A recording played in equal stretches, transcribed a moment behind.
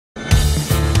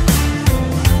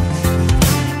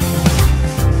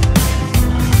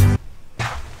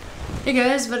Hey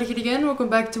guys, Vedikid again. Welcome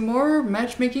back to more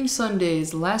Matchmaking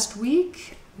Sundays. Last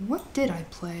week, what did I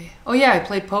play? Oh yeah, I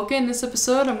played Poké. In this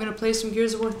episode, I'm going to play some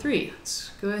Gears of War 3.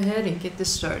 Let's go ahead and get this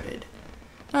started.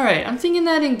 Alright, I'm thinking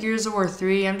that in Gears of War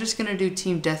 3, I'm just going to do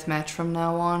Team Deathmatch from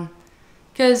now on.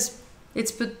 Because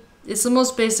it's the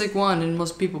most basic one and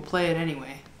most people play it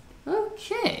anyway.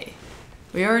 Okay,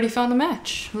 we already found a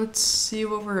match. Let's see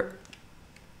what we're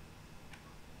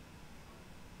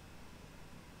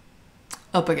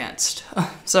up against.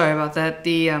 Oh, sorry about that.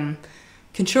 The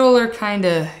controller kind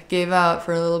of gave out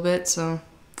for a little bit, so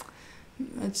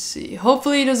let's see.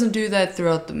 Hopefully he doesn't do that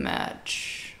throughout the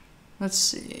match. Let's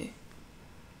see.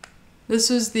 This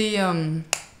is the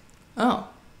oh,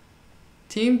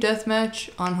 Team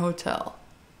Deathmatch on Hotel.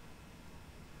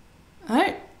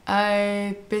 Alright,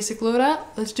 basic loadout.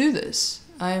 Let's do this.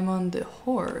 I am on the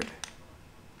Horde.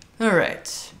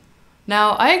 Alright.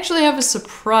 Now, I actually have a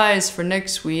surprise for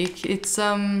next week. It's,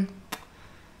 well,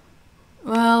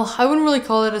 I wouldn't really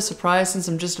call it a surprise since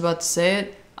I'm just about to say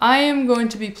it. I am going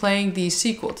to be playing the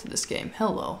sequel to this game.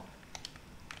 Hello.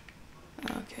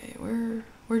 Okay,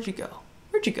 where'd you go?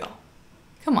 Where'd you go?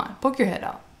 Come on, poke your head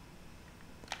out.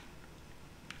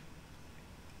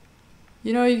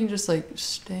 You know, you can just, like,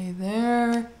 stay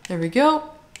there. There we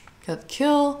go. Got the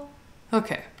kill.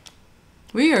 Okay.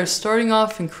 We are starting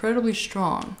off incredibly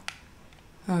strong.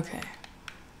 Okay,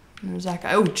 there's that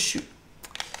guy. Oh, shoot.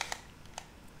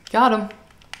 Got him.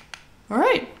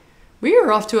 Alright, we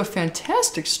are off to a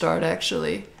fantastic start,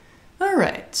 actually.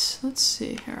 Alright, let's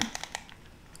see here.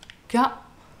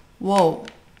 Whoa.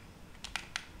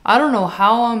 I don't know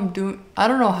how I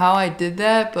don't know how I did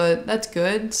that, but that's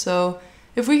good. So,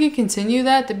 if we can continue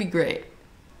that, that'd be great.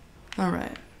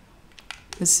 Alright.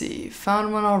 Let's see,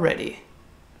 found one already.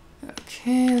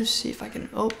 Okay, let's see if I can,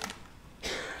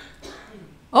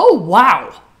 Oh,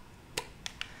 wow.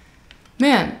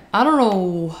 Man, I don't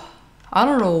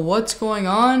know what's going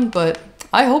on, but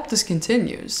I hope this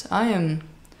continues. I am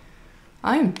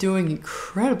doing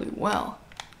incredibly well.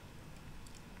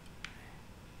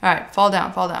 All right, fall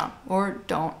down, or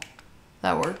don't.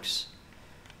 That works.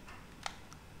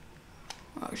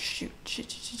 Oh, shit.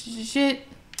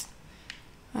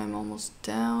 I'm almost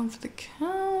down for the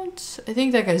count. I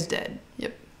think that guy's dead.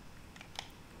 Yep.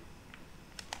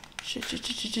 Shit.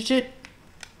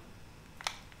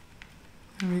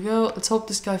 There we go. Let's hope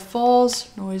this guy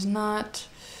falls. No, he's not.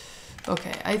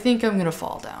 Okay, I think I'm gonna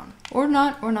fall down. Or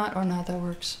not. That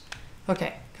works.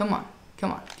 Okay, come on.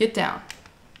 Get down.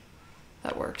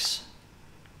 That works.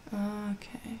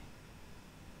 Okay.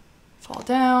 Fall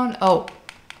down. Oh,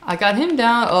 I got him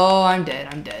down. Oh, I'm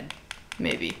dead.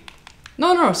 Maybe.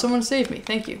 No, someone saved me.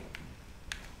 Thank you.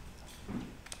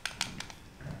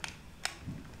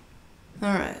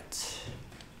 Alright.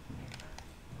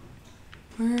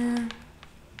 Where?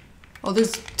 Oh,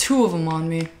 there's two of them on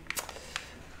me.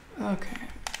 Okay.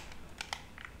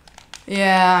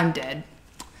 Yeah, I'm dead.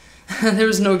 There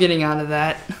was no getting out of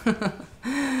that.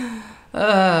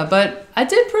 But I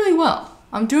did pretty well.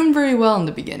 I'm doing very well in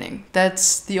the beginning.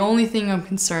 That's the only thing I'm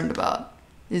concerned about,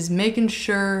 is making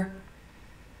sure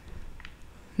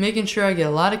I get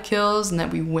a lot of kills and that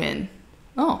we win.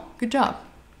 Oh, good job.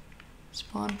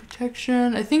 Spawn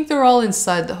protection. I think they're all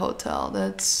inside the hotel.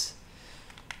 That's...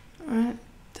 Alright.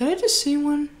 Did I just see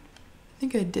one? I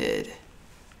think I did.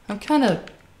 I'm kind of...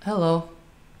 Hello.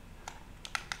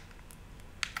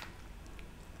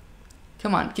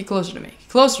 Come on, get closer to me. Get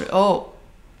closer. Oh.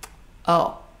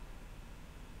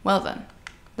 Well then.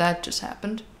 That just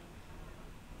happened.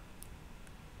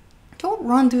 Don't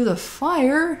run through the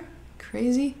fire.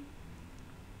 Crazy.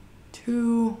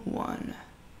 2, 1.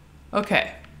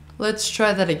 Okay. Let's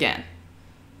try that again.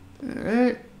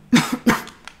 Alright.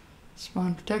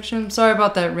 Spawn protection. Sorry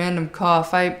about that random cough.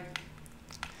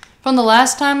 From the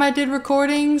last time I did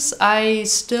recordings, I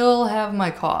still have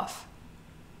my cough.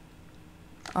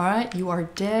 Alright, you are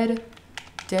dead.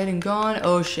 Dead and gone.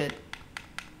 Oh shit.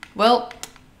 Well,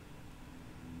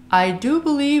 I do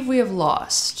believe we have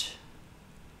lost.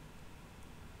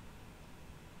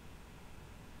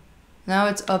 Now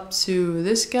it's up to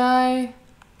this guy.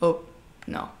 Oh,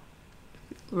 no.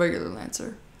 Regular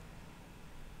Lancer.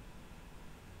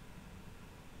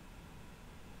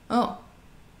 Oh,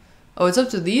 it's up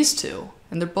to these two,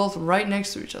 and they're both right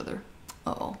next to each other.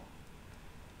 Uh-oh.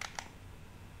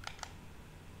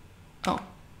 Oh.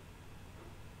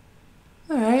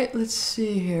 Alright, let's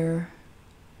see here.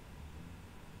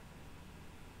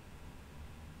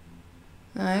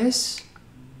 Nice.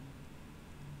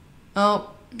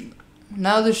 Oh,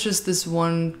 now there's just this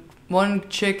one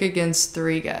chick against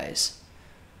 3 guys.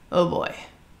 Oh boy.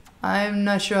 I'm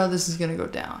not sure how this is gonna go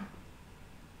down.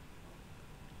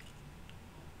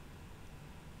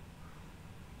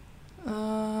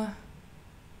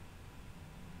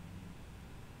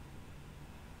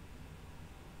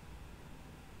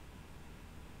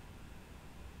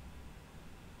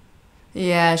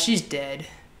 Yeah, she's dead.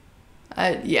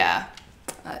 Yeah.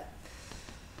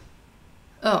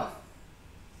 Oh.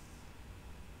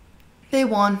 They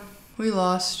won. We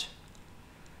lost.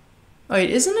 Wait,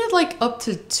 isn't it like up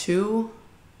to 2?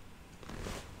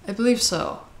 I believe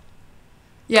so.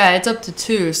 Yeah, it's up to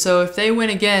 2. So if they win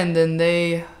again, then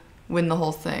they win the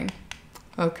whole thing.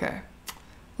 Okay.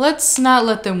 Let's not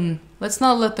let them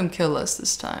kill us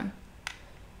this time.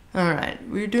 Alright,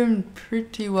 we're doing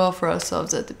pretty well for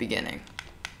ourselves at the beginning.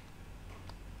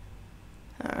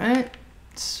 Alright.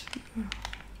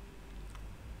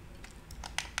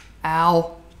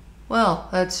 Ow. Well,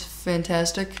 that's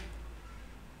fantastic.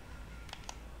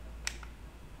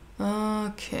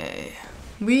 Okay.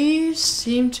 We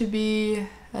seem to be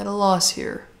at a loss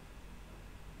here.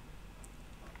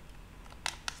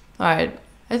 Alright.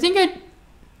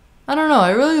 I don't know. I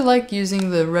really like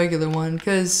using the regular one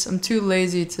because I'm too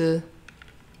lazy to...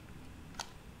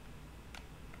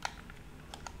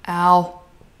 Ow.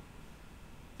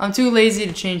 I'm too lazy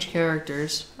to change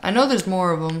characters. I know there's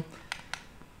more of them.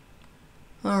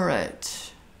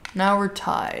 Alright. Now we're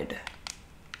tied.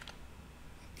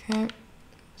 Okay.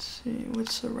 Let's see.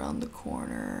 What's around the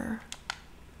corner?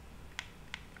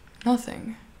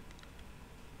 Nothing.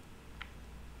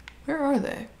 Where are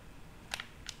they?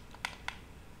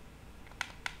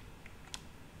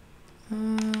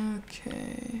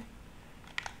 Okay.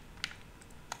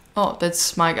 Oh,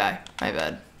 that's my guy. My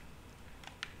bad.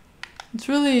 It's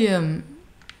really, Oh.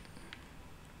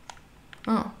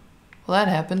 Well, that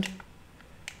happened.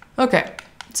 Okay.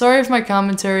 Sorry if my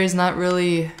commentary is not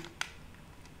really...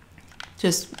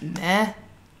 just meh.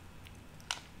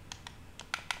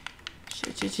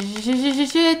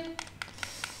 Shit.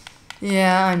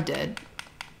 Yeah, I'm dead.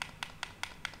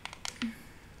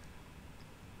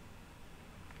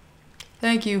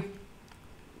 Thank you.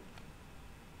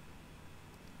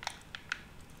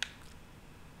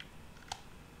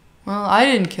 Well, I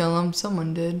didn't kill him.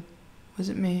 Someone did. Was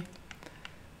it me?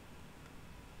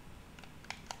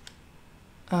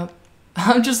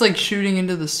 I'm just like shooting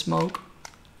into the smoke.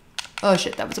 Oh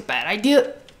shit, that was a bad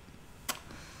idea.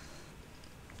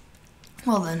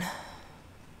 Well then.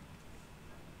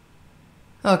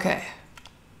 Okay.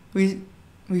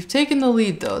 We've taken the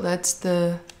lead though. That's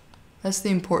the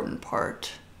important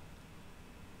part.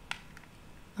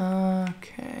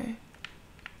 Okay.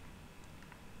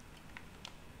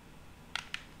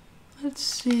 Let's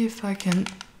see if I can...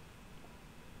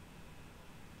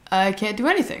 I can't do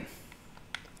anything.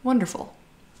 Wonderful.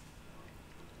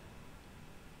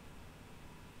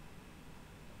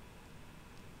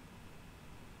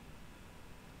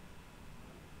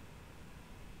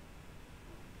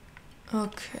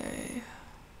 Okay.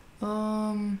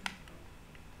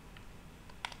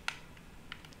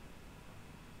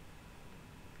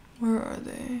 Where are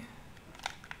they?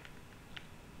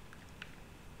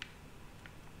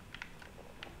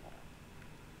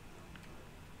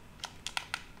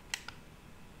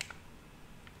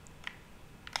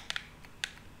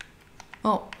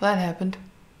 Oh, that happened.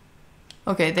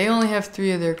 Okay, they only have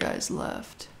 3 of their guys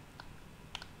left.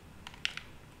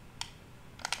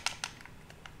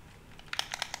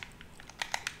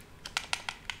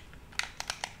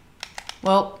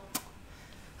 Well,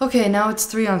 okay, now it's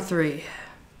 3 on 3.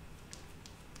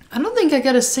 I don't think I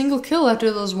got a single kill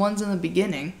after those ones in the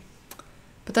beginning,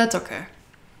 but that's okay.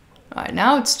 Alright,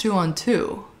 now it's 2 on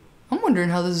 2. I'm wondering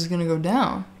how this is gonna go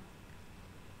down.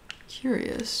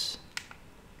 Curious.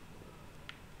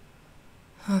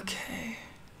 Okay.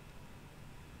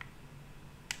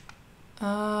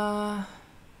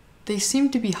 They seem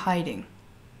to be hiding.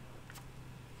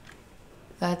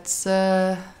 That's,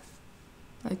 I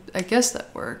guess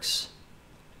that works.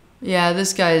 Yeah,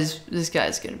 this guy's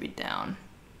gonna be down.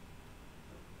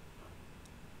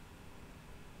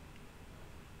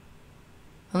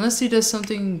 Unless he does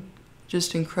something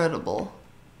just incredible.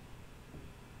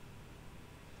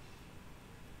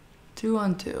 2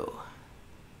 on 2.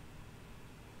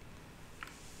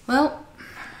 Well,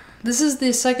 this is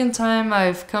the second time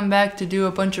I've come back to do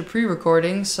a bunch of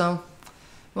pre-recordings, so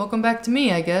welcome back to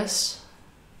me, I guess.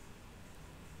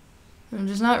 And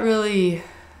there's not really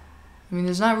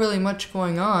much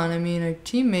going on. I mean, our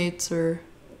teammates are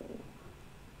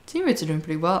doing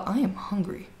pretty well. I am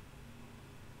hungry.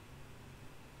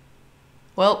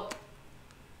 Well,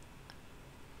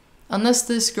 unless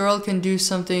this girl can do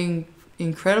something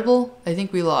incredible, I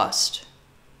think we lost.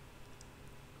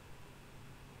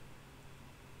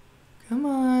 Come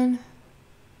on.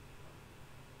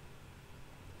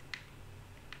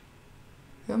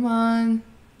 Come on.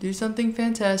 Do something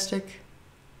fantastic.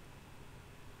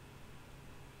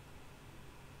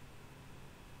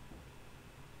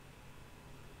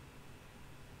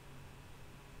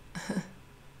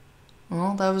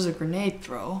 Well, that was a grenade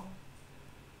throw.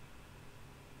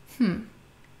 Oh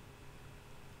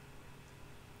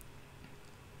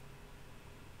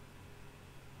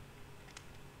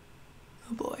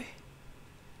boy.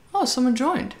 Oh, someone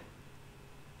joined.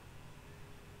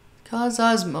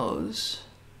 Cosmos.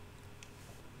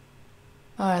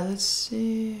 Alright, let's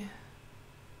see.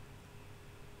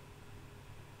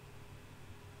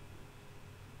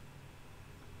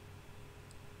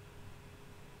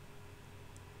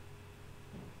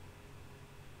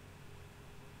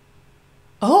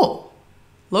 Oh!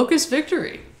 Locust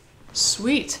victory.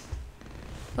 Sweet.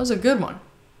 That was a good one.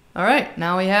 Alright,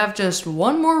 now we have just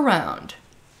one more round.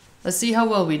 Let's see how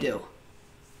well we do.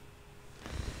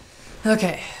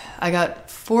 Okay, I got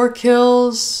 4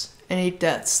 kills and 8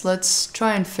 deaths. Let's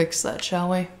try and fix that, shall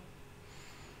we?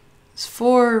 It's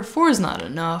 4 is not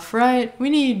enough, right? We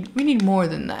need more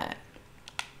than that.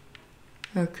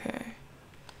 Okay.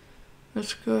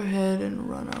 Let's go ahead and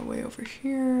run our way over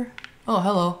here. Oh,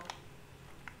 hello.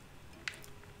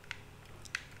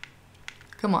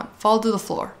 Come on, fall to the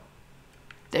floor.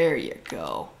 There you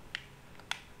go.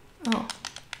 Oh.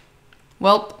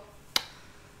 Well,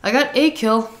 I got a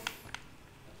kill.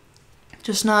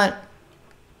 Just not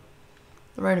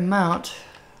the right amount.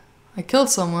 I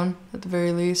killed someone, at the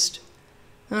very least.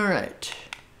 Alright.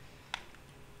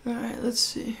 Alright, let's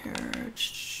see here.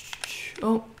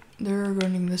 Oh, they're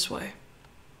running this way.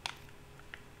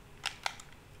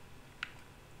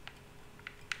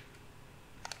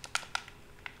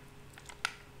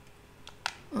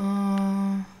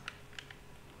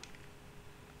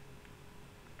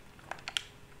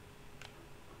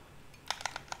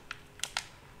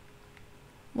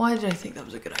 Why did I think that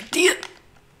was a good idea?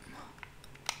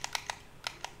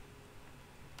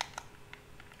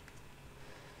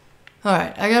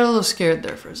 Alright, I got a little scared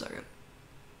there for a second.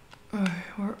 Alright,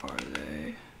 where are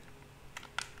they?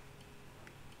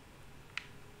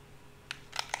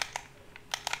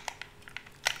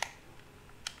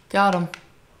 Got him.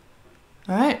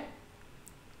 Alright.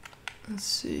 Let's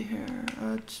see here.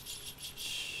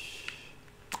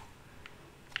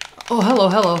 Oh, hello,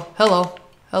 hello, hello,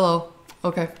 hello.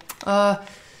 Okay.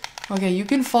 Okay, you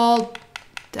can fall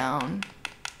down.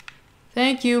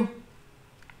 Thank you.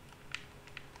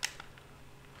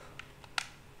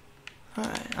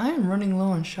 Alright, I am running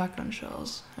low on shotgun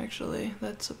shells, actually.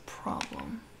 That's a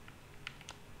problem.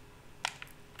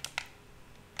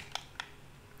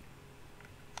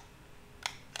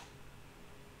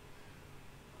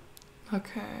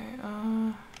 Okay,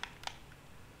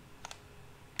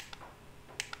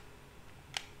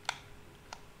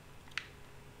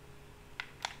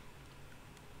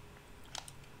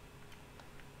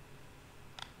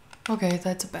 okay,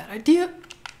 that's a bad idea.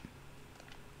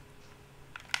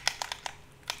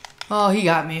 Oh, he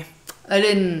got me. I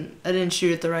didn't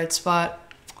shoot at the right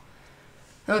spot.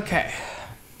 Okay.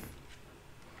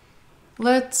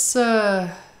 Let's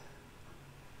try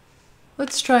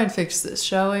and fix this,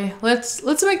 shall we? Let's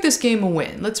make this game a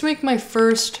win. Let's make my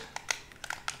first.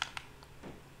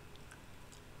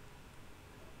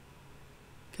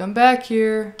 Come back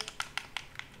here.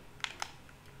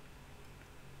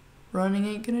 Running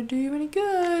ain't gonna do you any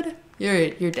good.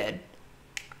 You're dead.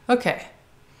 Okay.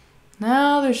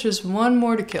 Now there's just one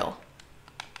more to kill.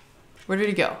 Where did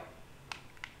he go?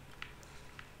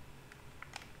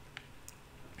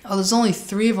 Oh, there's only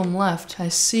 3 of them left. I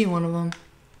see one of them.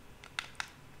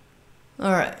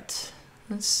 Alright.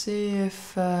 Let's see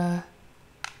if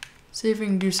we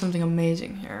can do something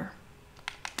amazing here.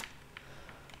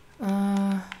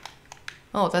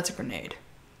 Oh, that's a grenade.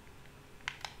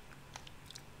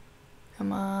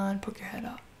 Come on, poke your head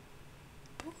out.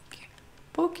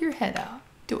 Poke your head out.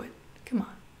 Do it. Come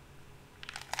on.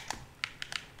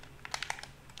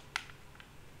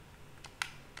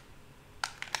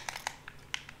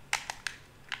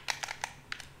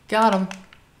 Got him.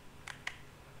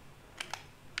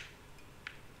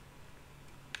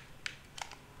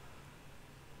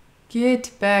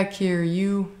 Get back here,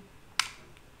 you.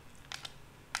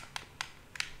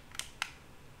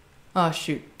 Oh,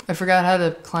 shoot. I forgot how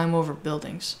to climb over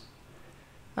buildings.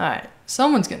 Alright,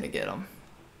 someone's gonna get him.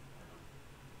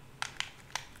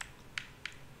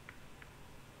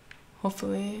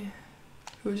 Hopefully,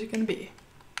 who's it gonna be?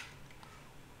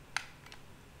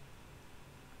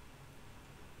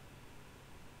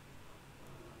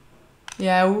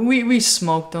 Yeah, we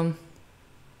smoked him.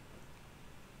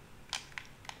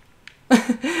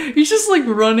 He's just like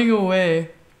running away.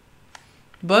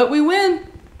 But we win.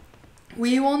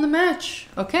 We won the match.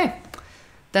 Okay.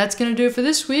 That's gonna do it for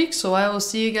this week, so I will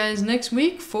see you guys next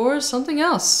week for something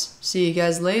else. See you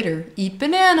guys later. Eat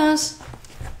bananas!